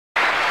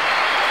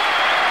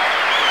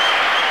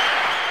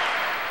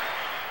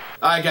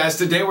Alright guys,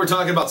 today we're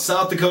talking about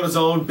South Dakota's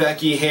own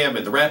Becky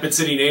Hammon. The Rapid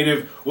City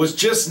native was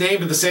just named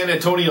to the San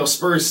Antonio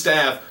Spurs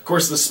staff. Of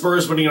course, the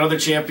Spurs winning another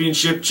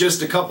championship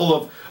just a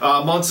couple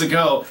of months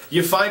ago.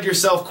 You find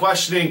yourself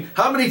questioning,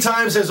 how many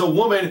times has a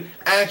woman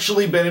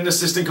actually been an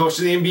assistant coach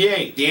to the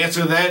NBA? The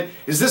answer to that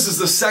is this is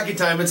the second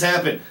time it's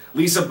happened.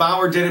 Lisa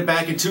Bauer did it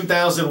back in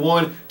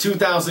 2001,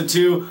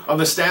 2002 on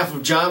the staff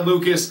of John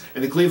Lucas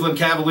and the Cleveland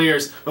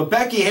Cavaliers. But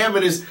Becky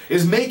Hammon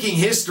is making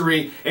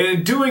history, and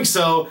in doing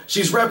so,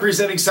 she's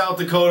representing South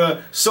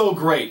Dakota so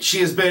great.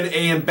 She has been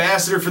an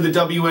ambassador for the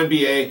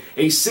WNBA,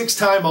 a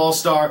six-time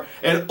All-Star,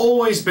 and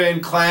always been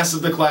class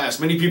of the class.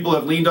 Many people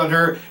have leaned on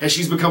her as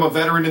she's become a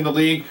veteran in the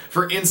league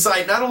for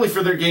insight, not only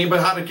for their game,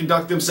 but how to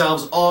conduct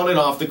themselves on and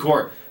off the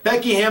court.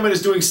 Becky Hammon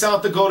is doing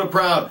South Dakota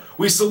proud.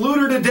 We salute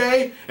her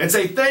today and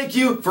say thank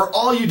you for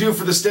all you do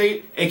for the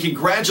state, and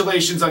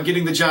congratulations on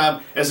getting the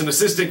job as an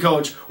assistant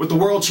coach with the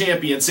world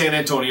champion San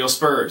Antonio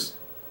Spurs.